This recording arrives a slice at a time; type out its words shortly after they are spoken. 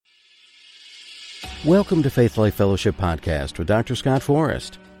Welcome to Faith Life Fellowship Podcast with Dr. Scott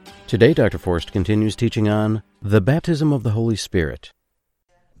Forrest. Today, Dr. Forrest continues teaching on the baptism of the Holy Spirit.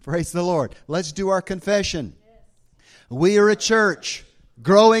 Praise the Lord. Let's do our confession. We are a church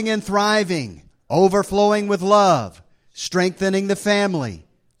growing and thriving, overflowing with love, strengthening the family,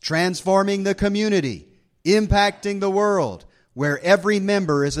 transforming the community, impacting the world, where every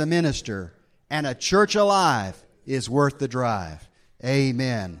member is a minister, and a church alive is worth the drive.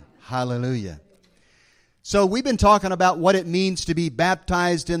 Amen. Hallelujah. So we've been talking about what it means to be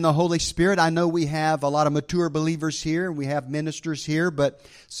baptized in the Holy Spirit. I know we have a lot of mature believers here and we have ministers here, but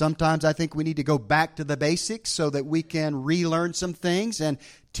sometimes I think we need to go back to the basics so that we can relearn some things and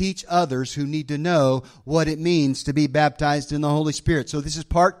teach others who need to know what it means to be baptized in the Holy Spirit. So this is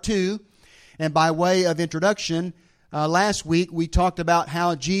part 2, and by way of introduction, last week we talked about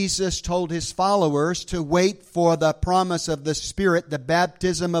how Jesus told His followers to wait for the promise of the Spirit, the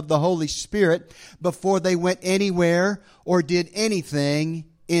baptism of the Holy Spirit, before they went anywhere or did anything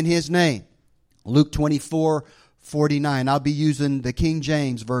in His name. Luke 24:49. I'll be using the King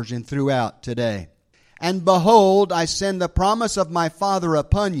James Version throughout today. And behold, I send the promise of my Father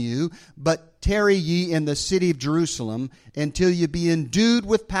upon you, but tarry ye in the city of Jerusalem until you be endued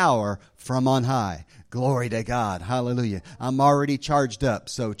with power from on high. Glory to God. Hallelujah. I'm already charged up,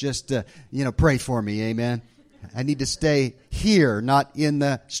 so just, pray for me. Amen. I need to stay here, not in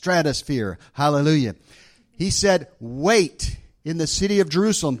the stratosphere. Hallelujah. He said, wait in the city of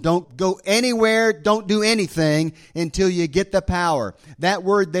Jerusalem. Don't go anywhere. Don't do anything until you get the power. That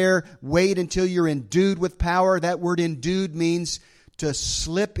word there, wait until you're endued with power. That word endued means to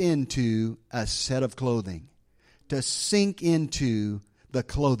slip into a set of clothing, to sink into the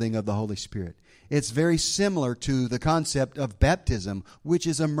clothing of the Holy Spirit. It's very similar to the concept of baptism, which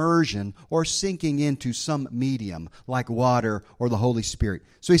is immersion or sinking into some medium like water or the Holy Spirit.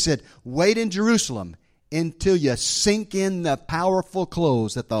 So he said, wait in Jerusalem until you sink in the powerful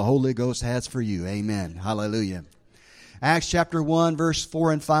clothes that the Holy Ghost has for you. Amen. Hallelujah. Acts chapter 1, verse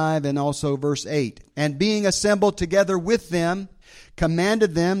 4 and 5, and also verse 8. And being assembled together with them,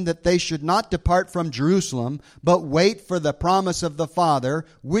 commanded them that they should not depart from Jerusalem, but wait for the promise of the Father,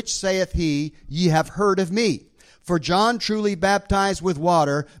 which saith he, ye have heard of me. For John truly baptized with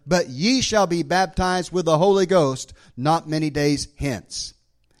water, but ye shall be baptized with the Holy Ghost not many days hence.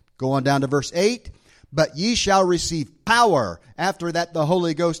 Go on down to verse 8. But ye shall receive power after that the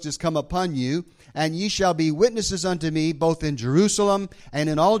Holy Ghost is come upon you, and ye shall be witnesses unto me both in Jerusalem and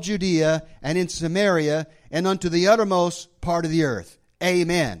in all Judea and in Samaria and unto the uttermost part of the earth.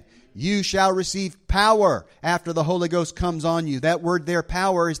 Amen. You shall receive power after the Holy Ghost comes on you. That word there,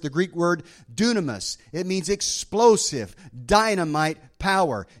 power, is the Greek word dunamis. It means explosive, dynamite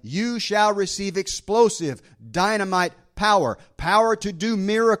power. You shall receive explosive, dynamite power. Power to do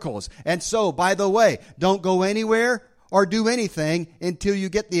miracles. And so, by the way, don't go anywhere or do anything until you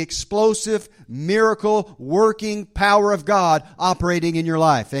get the explosive, miracle, working power of God operating in your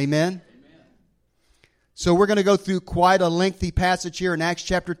life. Amen? So we're going to go through quite a lengthy passage here in Acts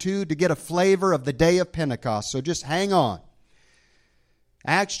chapter 2 to get a flavor of the day of Pentecost. So just hang on.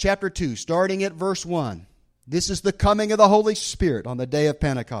 Acts chapter 2, starting at verse 1. This is the coming of the Holy Spirit on the day of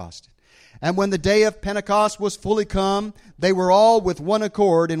Pentecost. And when the day of Pentecost was fully come, they were all with one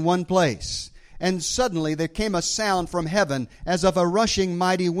accord in one place. And suddenly there came a sound from heaven as of a rushing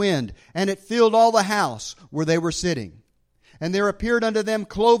mighty wind, and it filled all the house where they were sitting. And there appeared unto them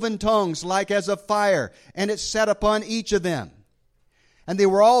cloven tongues like as of fire, and it sat upon each of them. And they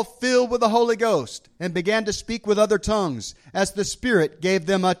were all filled with the Holy Ghost, and began to speak with other tongues, as the Spirit gave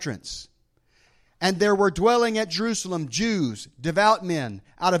them utterance. And there were dwelling at Jerusalem Jews, devout men,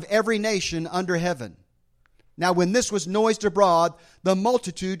 out of every nation under heaven. Now when this was noised abroad, the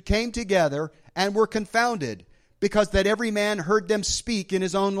multitude came together and were confounded, because that every man heard them speak in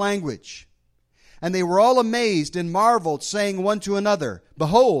his own language. And they were all amazed and marveled, saying one to another,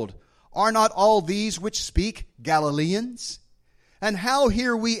 Behold, are not all these which speak Galileans? And how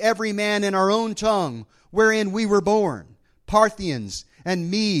hear we every man in our own tongue, wherein we were born? Parthians, and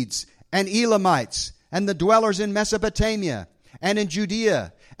Medes, and Elamites, and the dwellers in Mesopotamia, and in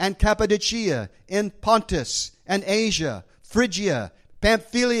Judea, and Cappadocia, in Pontus, and Asia, Phrygia,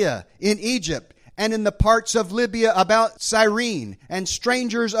 Pamphylia, in Egypt, and in the parts of Libya about Cyrene, and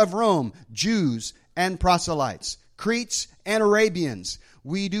strangers of Rome, Jews and proselytes, Cretes and Arabians.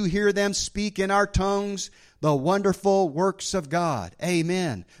 We do hear them speak in our tongues the wonderful works of God.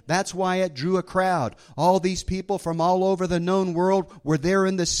 Amen. That's why it drew a crowd. All these people from all over the known world were there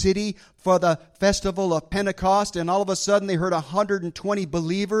in the city for the festival of Pentecost, and all of a sudden they heard 120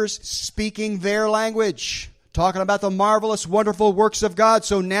 believers speaking their language. talking about the marvelous, wonderful works of God.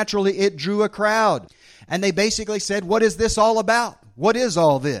 So naturally it drew a crowd. And they basically said, what is this all about? What is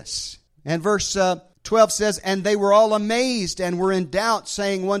all this? And verse 12 says, and they were all amazed and were in doubt,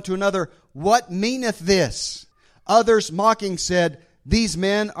 saying one to another, what meaneth this? Others mocking said, these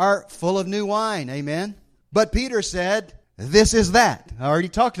men are full of new wine. Amen. But Peter said, this is that. I already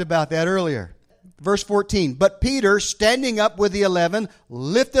talked about that earlier. Verse 14, but Peter, standing up with the 11,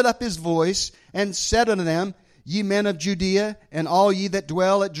 lifted up his voice and said unto them, ye men of Judea, and all ye that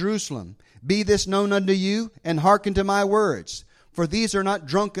dwell at Jerusalem, be this known unto you, and hearken to my words. For these are not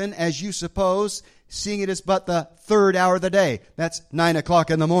drunken, as you suppose, seeing it is but the third hour of the day. That's 9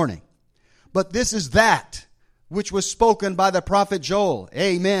 o'clock in the morning. But this is that which was spoken by the prophet Joel.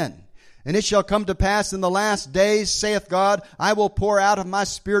 Amen. And it shall come to pass in the last days, saith God, I will pour out of my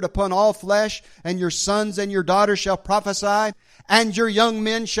Spirit upon all flesh, and your sons and your daughters shall prophesy, and your young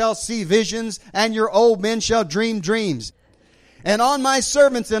men shall see visions, and your old men shall dream dreams. And on my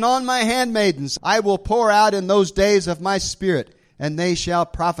servants and on my handmaidens I will pour out in those days of my Spirit, and they shall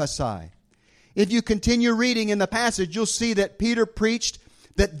prophesy. If you continue reading in the passage, you'll see that Peter preached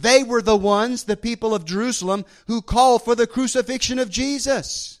that they were the ones, the people of Jerusalem, who called for the crucifixion of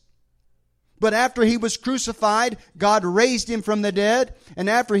Jesus. But after he was crucified, God raised him from the dead. And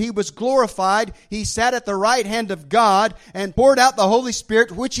after he was glorified, he sat at the right hand of God and poured out the Holy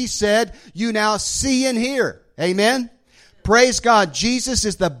Spirit, which he said, you now see and hear. Amen? Praise God. Jesus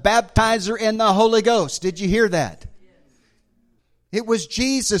is the baptizer in the Holy Ghost. Did you hear that? It was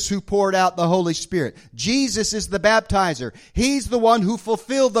Jesus who poured out the Holy Spirit. Jesus is the baptizer. He's the one who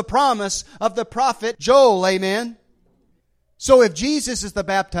fulfilled the promise of the prophet Joel. Amen? So if Jesus is the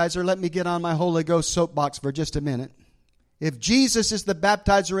baptizer, let me get on my Holy Ghost soapbox for just a minute. If Jesus is the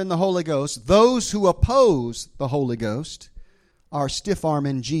baptizer in the Holy Ghost, those who oppose the Holy Ghost are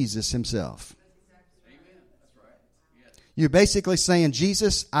stiff-arming Jesus himself. You're basically saying,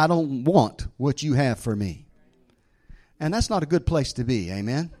 Jesus, I don't want what you have for me. And that's not a good place to be.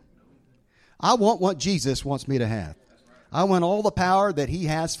 Amen? I want what Jesus wants me to have. I want all the power that he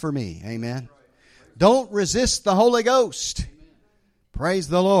has for me. Amen? Don't resist the Holy Ghost. Praise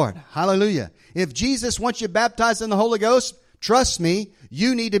the Lord. Hallelujah. If Jesus wants you baptized in the Holy Ghost, trust me,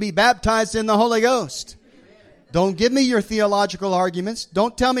 you need to be baptized in the Holy Ghost. Don't give me your theological arguments.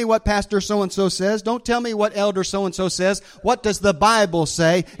 Don't tell me what Pastor so-and-so says. Don't tell me what Elder so-and-so says. What does the Bible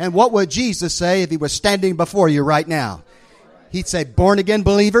say? And what would Jesus say if he was standing before you right now? He'd say, born again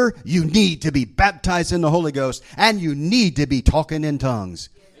believer, you need to be baptized in the Holy Ghost. And you need to be talking in tongues.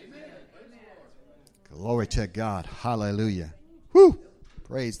 Glory to God. Hallelujah. Whew.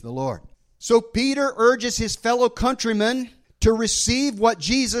 Praise the Lord. So Peter urges his fellow countrymen to receive what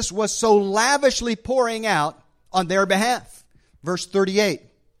Jesus was so lavishly pouring out on their behalf. Verse 38.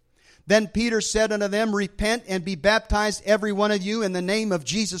 Then Peter said unto them, repent and be baptized every one of you in the name of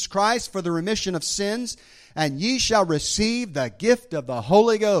Jesus Christ for the remission of sins, and ye shall receive the gift of the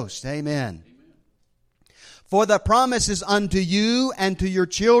Holy Ghost. Amen. For the promise is unto you and to your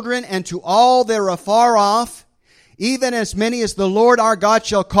children and to all that are afar off, even as many as the Lord our God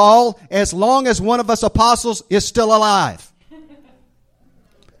shall call, as long as one of us apostles is still alive.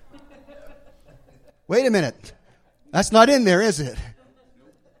 Wait a minute. That's not in there, is it?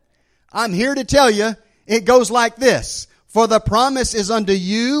 I'm here to tell you, it goes like this. For the promise is unto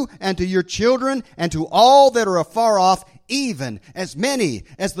you and to your children and to all that are afar off, even as many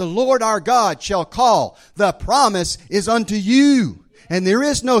as the Lord our God shall call. The promise is unto you. And there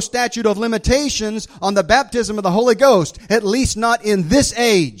is no statute of limitations on the baptism of the Holy Ghost, at least not in this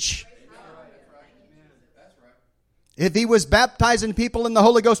age. If he was baptizing people in the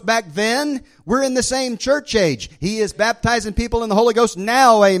Holy Ghost back then, we're in the same church age. He is baptizing people in the Holy Ghost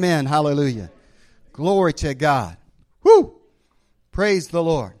now. Amen. Hallelujah. Glory to God. Whew. Praise the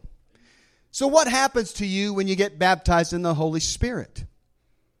Lord. So what happens to you when you get baptized in the Holy Spirit?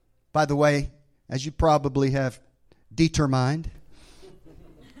 By the way, as you probably have determined,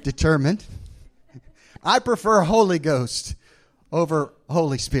 I prefer Holy Ghost over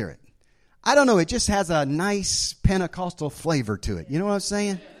Holy Spirit. I don't know, it just has a nice Pentecostal flavor to it. You know what I'm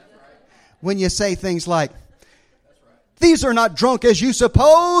saying? When you say things like, these are not drunk as you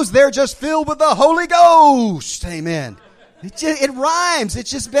suppose, they're just filled with the Holy Ghost. Amen. It rhymes.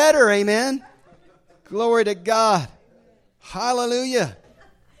 It's just better. Amen. Glory to God. Hallelujah.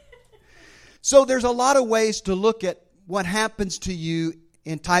 So there's a lot of ways to look at what happens to you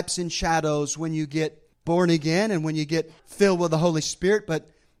in types and shadows when you get born again and when you get filled with the Holy Spirit. But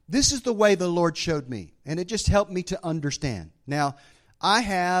this is the way the Lord showed me. And it just helped me to understand. Now, I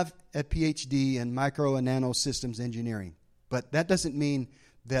have a PhD in micro and nano systems engineering. But that doesn't mean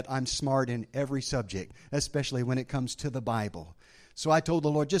that I'm smart in every subject, especially when it comes to the Bible. So I told the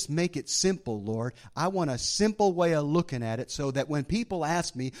Lord, just make it simple, Lord. I want a simple way of looking at it so that when people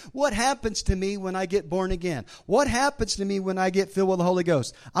ask me, what happens to me when I get born again? What happens to me when I get filled with the Holy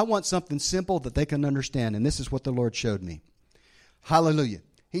Ghost? I want something simple that they can understand. And this is what the Lord showed me. Hallelujah.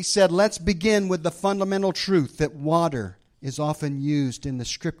 He said, let's begin with the fundamental truth that water is often used in the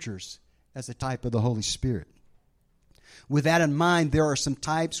Scriptures as a type of the Holy Spirit. With that in mind, there are some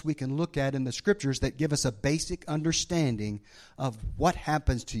types we can look at in the Scriptures that give us a basic understanding of what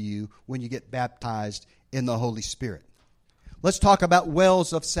happens to you when you get baptized in the Holy Spirit. Let's talk about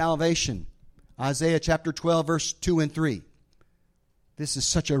wells of salvation. Isaiah chapter 12, verse 2 and 3. This is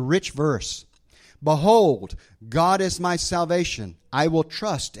such a rich verse. Behold, God is my salvation. I will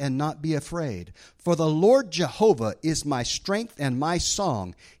trust and not be afraid. For the Lord Jehovah is my strength and my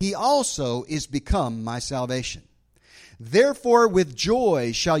song. He also is become my salvation. Therefore, with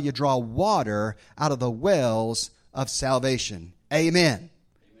joy shall you draw water out of the wells of salvation. Amen.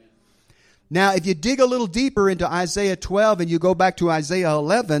 Now, if you dig a little deeper into Isaiah 12 and you go back to Isaiah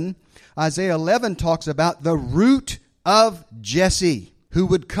 11 talks about the root of Jesse, who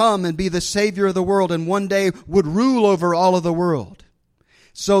would come and be the Savior of the world and one day would rule over all of the world.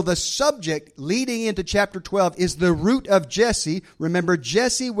 So the subject leading into chapter 12 is the root of Jesse. Remember,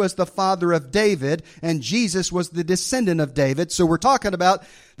 Jesse was the father of David, and Jesus was the descendant of David. So we're talking about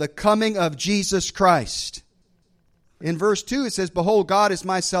the coming of Jesus Christ. In verse 2, it says, Behold, God is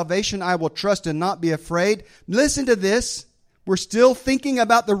my salvation. I will trust and not be afraid. Listen to this. We're still thinking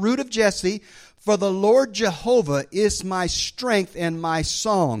about the root of Jesse. For the Lord Jehovah is my strength and my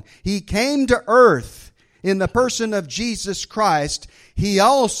song. He came to earth in the person of Jesus Christ. He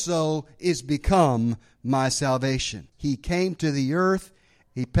also is become my salvation. He came to the earth.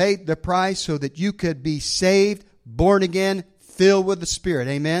 He paid the price so that you could be saved, born again, filled with the Spirit.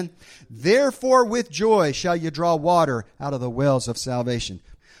 Amen. Therefore, with joy shall you draw water out of the wells of salvation.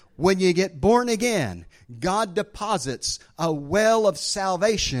 When you get born again, God deposits a well of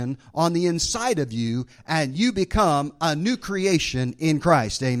salvation on the inside of you, and you become a new creation in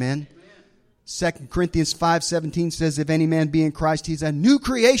Christ. Amen. 2 Corinthians 5:17 says, if any man be in Christ, he's a new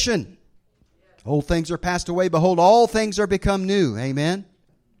creation. Old things are passed away. Behold, all things are become new. Amen.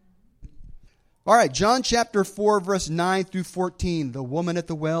 All right, John chapter 4, verse 9 through 14. The woman at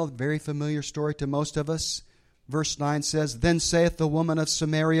the well, very familiar story to most of us. Verse 9 says, Then saith the woman of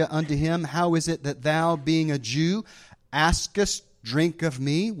Samaria unto him, How is it that thou, being a Jew, askest drink of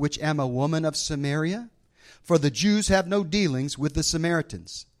me, which am a woman of Samaria? For the Jews have no dealings with the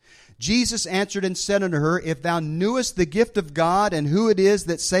Samaritans. Jesus answered and said unto her, If thou knewest the gift of God, and who it is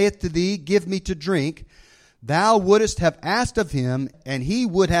that saith to thee, Give me to drink, thou wouldest have asked of him, and he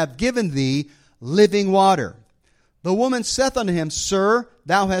would have given thee living water. The woman saith unto him, Sir,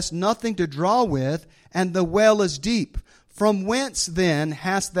 thou hast nothing to draw with, and the well is deep. From whence then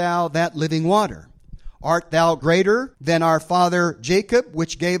hast thou that living water? Art thou greater than our father Jacob,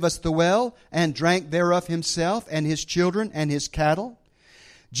 which gave us the well, and drank thereof himself, and his children, and his cattle?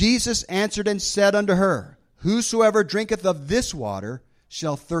 Jesus answered and said unto her, Whosoever drinketh of this water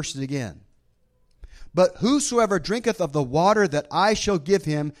shall thirst again. But whosoever drinketh of the water that I shall give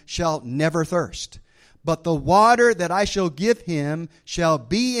him shall never thirst. But the water that I shall give him shall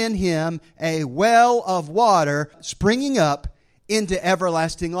be in him a well of water springing up into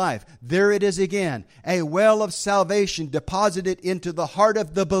everlasting life. There it is again, a well of salvation deposited into the heart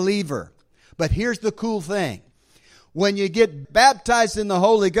of the believer. But here's the cool thing. When you get baptized in the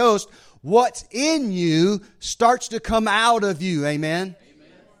Holy Ghost, what's in you starts to come out of you. Amen?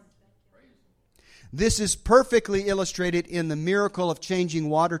 This is perfectly illustrated in the miracle of changing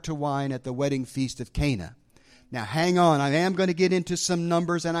water to wine at the wedding feast of Cana. Now hang on, I am going to get into some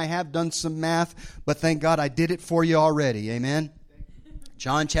numbers and I have done some math, but thank God I did it for you already. Amen?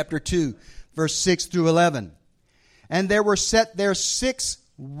 John chapter 2, verse 6 through 11. And there were set there 6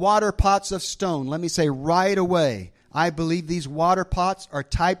 water pots of stone. Let me say right away, I believe these water pots are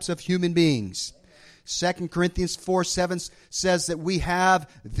types of human beings. 2 Corinthians 4:7 says that we have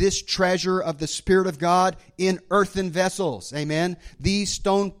this treasure of the Spirit of God in earthen vessels. Amen. These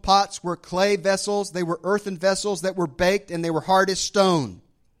stone pots were clay vessels. They were earthen vessels that were baked and they were hard as stone.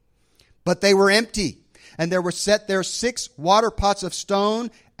 But they were empty. And there were set there 6 water pots of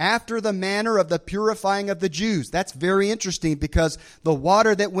stone after the manner of the purifying of the Jews. That's very interesting because the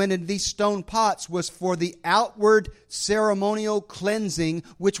water that went in these stone pots was for the outward ceremonial cleansing,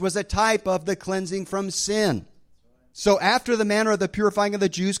 which was a type of the cleansing from sin. So after the manner of the purifying of the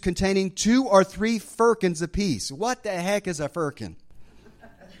Jews, containing 2 or 3 firkins apiece. What the heck is a firkin?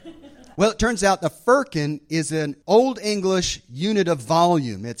 Well, it turns out the firkin is an Old English unit of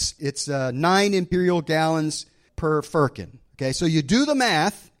volume. It's 9 imperial gallons per firkin. Okay, so you do the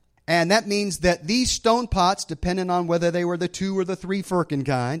math, and that means that these stone pots, depending on whether they were the 2 or the 3 firkin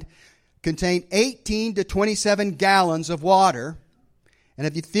kind, contain 18 to 27 gallons of water. And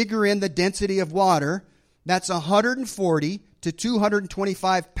if you figure in the density of water, that's 140 to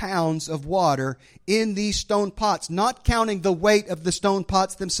 225 pounds of water in these stone pots, not counting the weight of the stone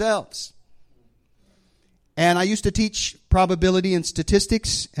pots themselves. And I used to teach probability and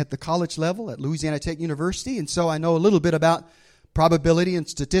statistics at the college level at Louisiana Tech University, and so I know a little bit about probability and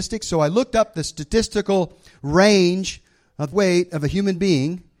statistics. So I looked up the statistical range of weight of a human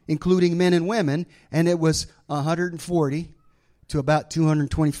being, including men and women, and it was 140 to about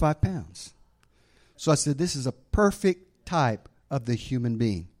 225 pounds. So I said, this is a perfect type of the human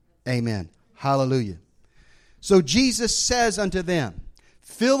being. Amen. Hallelujah. So Jesus says unto them,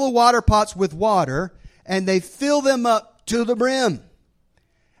 fill the water pots with water, and they fill them up to the brim.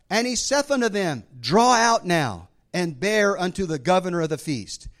 And he saith unto them, draw out now, and bear unto the governor of the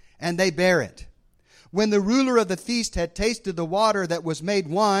feast. And they bear it. When the ruler of the feast had tasted the water that was made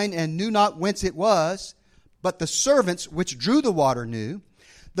wine, and knew not whence it was, but the servants which drew the water knew,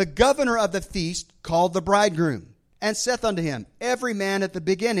 the governor of the feast called the bridegroom, and saith unto him, every man at the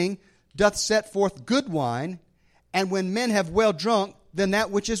beginning doth set forth good wine, and when men have well drunk, then that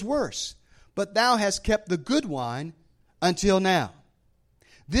which is worse. But thou hast kept the good wine until now.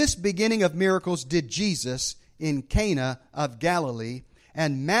 This beginning of miracles did Jesus in Cana of Galilee,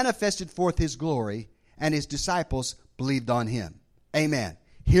 and manifested forth his glory, and his disciples believed on him. Amen.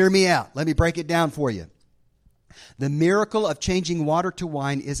 Hear me out. Let me break it down for you. The miracle of changing water to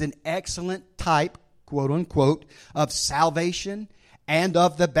wine is an excellent type, quote unquote, of salvation and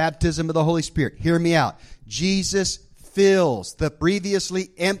of the baptism of the Holy Spirit. Hear me out. Jesus fills the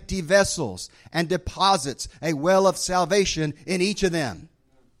previously empty vessels and deposits a well of salvation in each of them.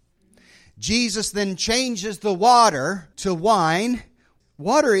 Jesus then changes the water to wine.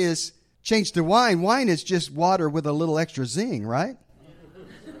 Water is changed to wine. Wine is just water with a little extra zing, right?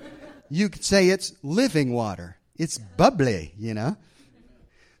 You could say it's living water. It's bubbly, you know.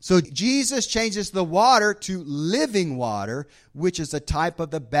 So Jesus changes the water to living water, which is a type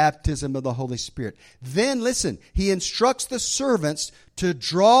of the baptism of the Holy Spirit. Then, listen, he instructs the servants to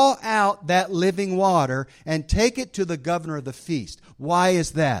draw out that living water and take it to the governor of the feast. Why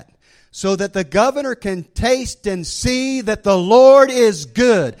is that? So that the governor can taste and see that the Lord is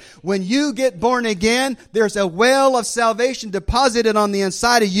good. When you get born again, there's a well of salvation deposited on the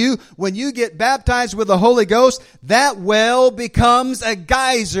inside of you. When you get baptized with the Holy Ghost, that well becomes a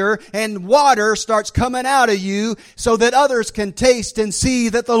geyser and water starts coming out of you so that others can taste and see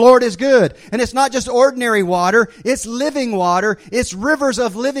that the Lord is good. And it's not just ordinary water, it's living water. It's rivers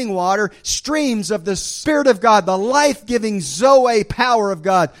of living water, streams of the Spirit of God, the life-giving Zoe power of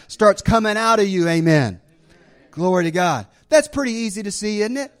God starts coming out of you. Amen. Glory to God. That's pretty easy to see,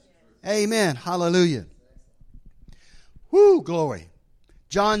 isn't it? Amen. Hallelujah. Woo, glory.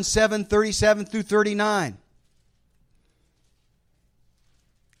 John 7:37 through 39.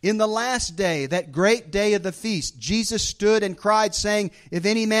 In the last day, that great day of the feast, Jesus stood and cried, saying, if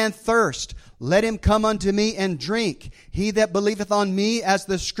any man thirst, let him come unto me and drink. He that believeth on me, as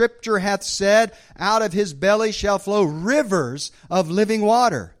the Scripture hath said, out of his belly shall flow rivers of living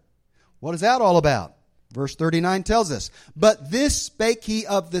water. What is that all about? Verse 39 tells us, but this spake he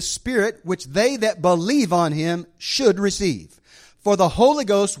of the Spirit, which they that believe on him should receive. For the Holy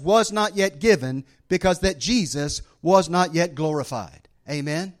Ghost was not yet given, because that Jesus was not yet glorified.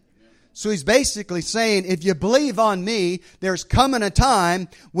 Amen? So he's basically saying, if you believe on me, there's coming a time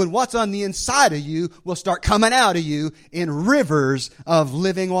when what's on the inside of you will start coming out of you in rivers of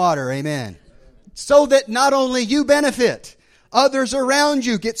living water. Amen. So that not only you benefit, others around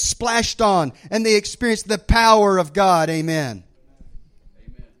you get splashed on and they experience the power of God. Amen.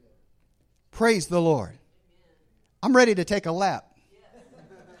 Amen. Praise the Lord. I'm ready to take a lap.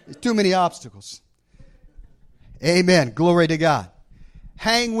 There's too many obstacles. Amen. Glory to God.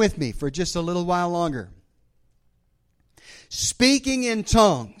 Hang with me for just a little while longer. Speaking in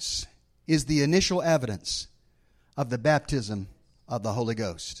tongues is the initial evidence of the baptism of the Holy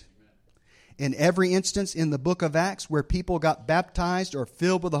Ghost. In every instance in the book of Acts where people got baptized or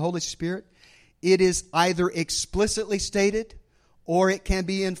filled with the Holy Spirit, it is either explicitly stated or it can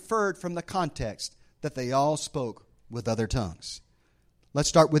be inferred from the context that they all spoke with other tongues. Let's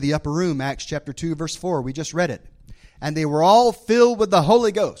start with the upper room, Acts chapter 2, verse 4. We just read it. And they were all filled with the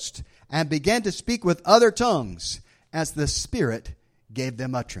Holy Ghost and began to speak with other tongues as the Spirit gave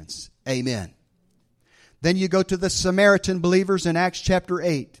them utterance. Amen. Then you go to the Samaritan believers in Acts chapter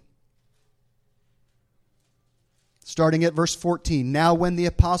 8. starting at verse 14. Now when the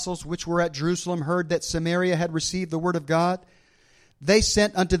apostles which were at Jerusalem heard that Samaria had received the word of God, they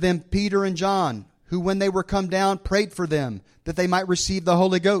sent unto them Peter and John, who when they were come down prayed for them, that they might receive the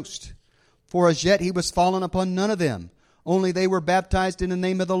Holy Ghost. For as yet he was fallen upon none of them, only they were baptized in the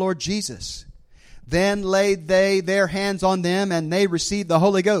name of the Lord Jesus. Then laid they their hands on them, and they received the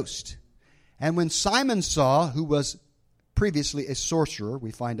Holy Ghost. And when Simon saw, who was previously a sorcerer,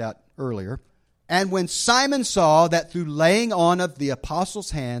 we find out earlier, and when Simon saw that through laying on of the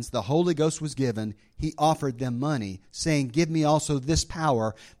apostles' hands the Holy Ghost was given, he offered them money, saying, Give me also this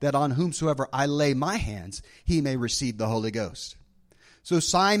power, that on whomsoever I lay my hands, he may receive the Holy Ghost. So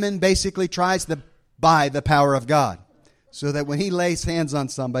Simon basically tries to buy the power of God, so that when he lays hands on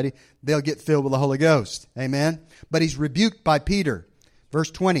somebody, they'll get filled with the Holy Ghost. Amen? But he's rebuked by Peter.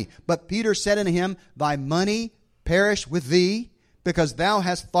 Verse 20, But Peter said unto him, Thy money perish with thee, because thou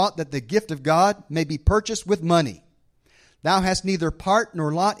hast thought that the gift of God may be purchased with money. Thou hast neither part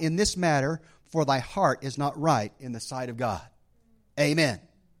nor lot in this matter, for thy heart is not right in the sight of God. Amen.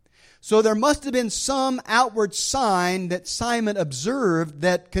 So there must have been some outward sign that Simon observed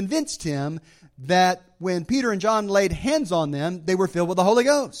that convinced him that when Peter and John laid hands on them, they were filled with the Holy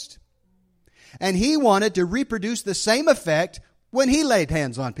Ghost. And he wanted to reproduce the same effect when he laid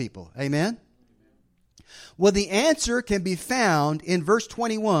hands on people. Amen? Well, the answer can be found in verse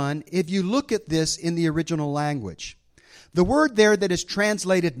 21 if you look at this in the original language. The word there that is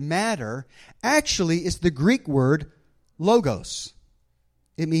translated matter actually is the Greek word logos.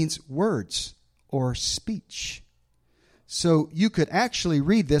 It means words or speech. So you could actually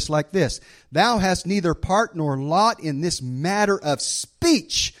read this like this. Thou hast neither part nor lot in this matter of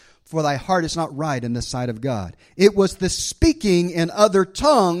speech, for thy heart is not right in the sight of God. It was the speaking in other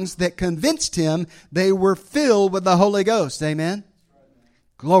tongues that convinced him they were filled with the Holy Ghost. Amen?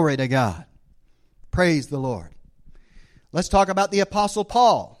 Glory to God. Praise the Lord. Let's talk about the Apostle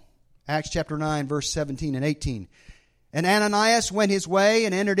Paul. Acts chapter 9, verse 17 and 18. And Ananias went his way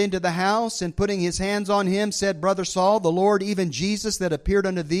and entered into the house, and putting his hands on him, said, Brother Saul, the Lord, even Jesus that appeared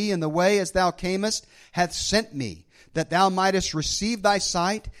unto thee in the way as thou camest, hath sent me, that thou mightest receive thy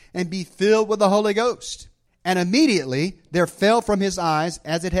sight and be filled with the Holy Ghost. And immediately there fell from his eyes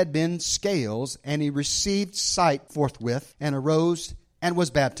as it had been scales, and he received sight forthwith, and arose and was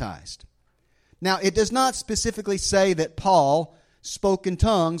baptized. Now, it does not specifically say that Paul spoke in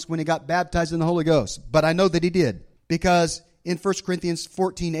tongues when he got baptized in the Holy Ghost, but I know that he did. Because in 1 Corinthians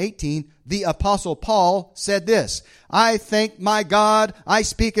 14:18, the Apostle Paul said this, I thank my God I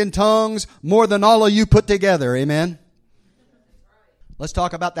speak in tongues more than all of you put together. Amen? Let's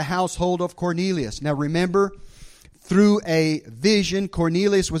talk about the household of Cornelius. Now remember, through a vision,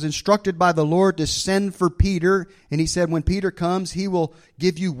 Cornelius was instructed by the Lord to send for Peter. And he said, when Peter comes, he will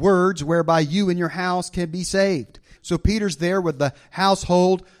give you words whereby you and your house can be saved. So Peter's there with the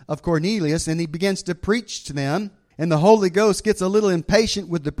household of Cornelius, and he begins to preach to them. And the Holy Ghost gets a little impatient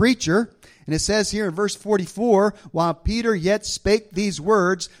with the preacher. And it says here in verse 44, while Peter yet spake these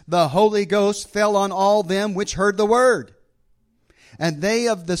words, the Holy Ghost fell on all them which heard the word. And they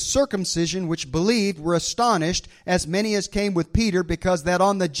of the circumcision which believed were astonished, as many as came with Peter, because that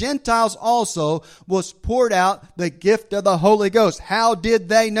on the Gentiles also was poured out the gift of the Holy Ghost. How did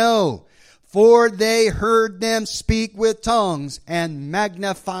they know? For they heard them speak with tongues and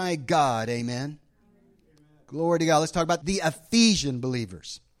magnify God. Amen. Glory to God. Let's talk about the Ephesian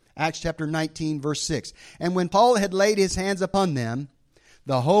believers. Acts chapter 19, verse 6. And when Paul had laid his hands upon them,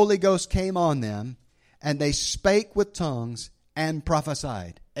 the Holy Ghost came on them, and they spake with tongues and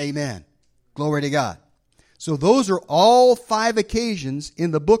prophesied. Amen. Glory to God. So those are all 5 occasions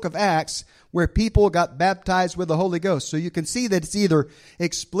in the book of Acts where people got baptized with the Holy Ghost. So you can see that it's either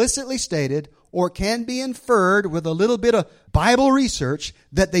explicitly stated or can be inferred with a little bit of Bible research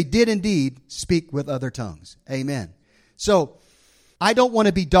that they did indeed speak with other tongues. Amen. So I don't want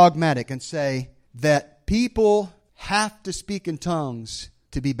to be dogmatic and say that people have to speak in tongues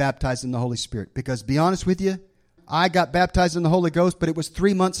to be baptized in the Holy Spirit. Because, be honest with you, I got baptized in the Holy Ghost, but it was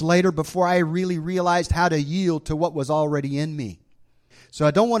 3 months later before I really realized how to yield to what was already in me. So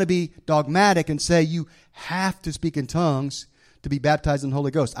I don't want to be dogmatic and say you have to speak in tongues to be baptized in the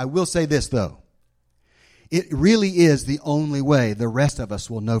Holy Ghost. I will say this, though. It really is the only way the rest of us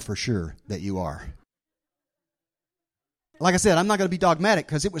will know for sure that you are. Like I said, I'm not going to be dogmatic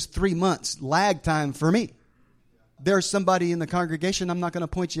because it was 3 months lag time for me. There's somebody in the congregation, I'm not going to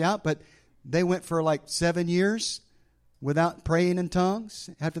point you out, but they went for like 7 years without praying in tongues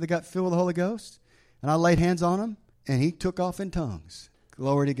after they got filled with the Holy Ghost. And I laid hands on him, and he took off in tongues.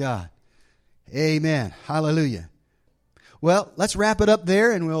 Glory to God. Amen. Hallelujah. Well, let's wrap it up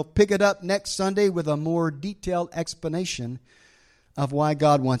there, and we'll pick it up next Sunday with a more detailed explanation of why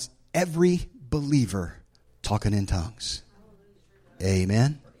God wants every believer talking in tongues.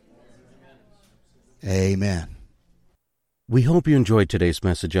 Amen. Amen. We hope you enjoyed today's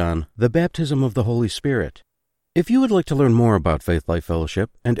message on the baptism of the Holy Spirit. If you would like to learn more about Faith Life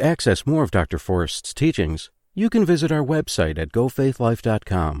Fellowship and access more of Dr. Forrest's teachings, you can visit our website at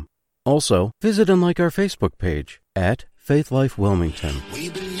gofaithlife.com. Also, visit and like our Facebook page at Faith Life Wilmington. We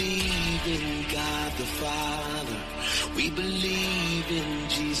believe in God the Father. We believe in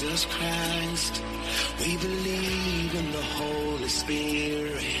Jesus Christ. We believe in the Holy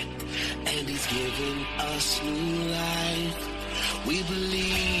Spirit, and He's given us new life. We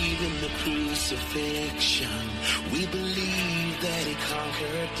believe in the crucifixion. We believe that He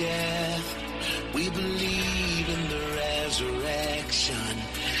conquered death. We believe in the resurrection,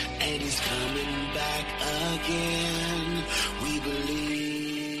 and He's coming back again. We believe.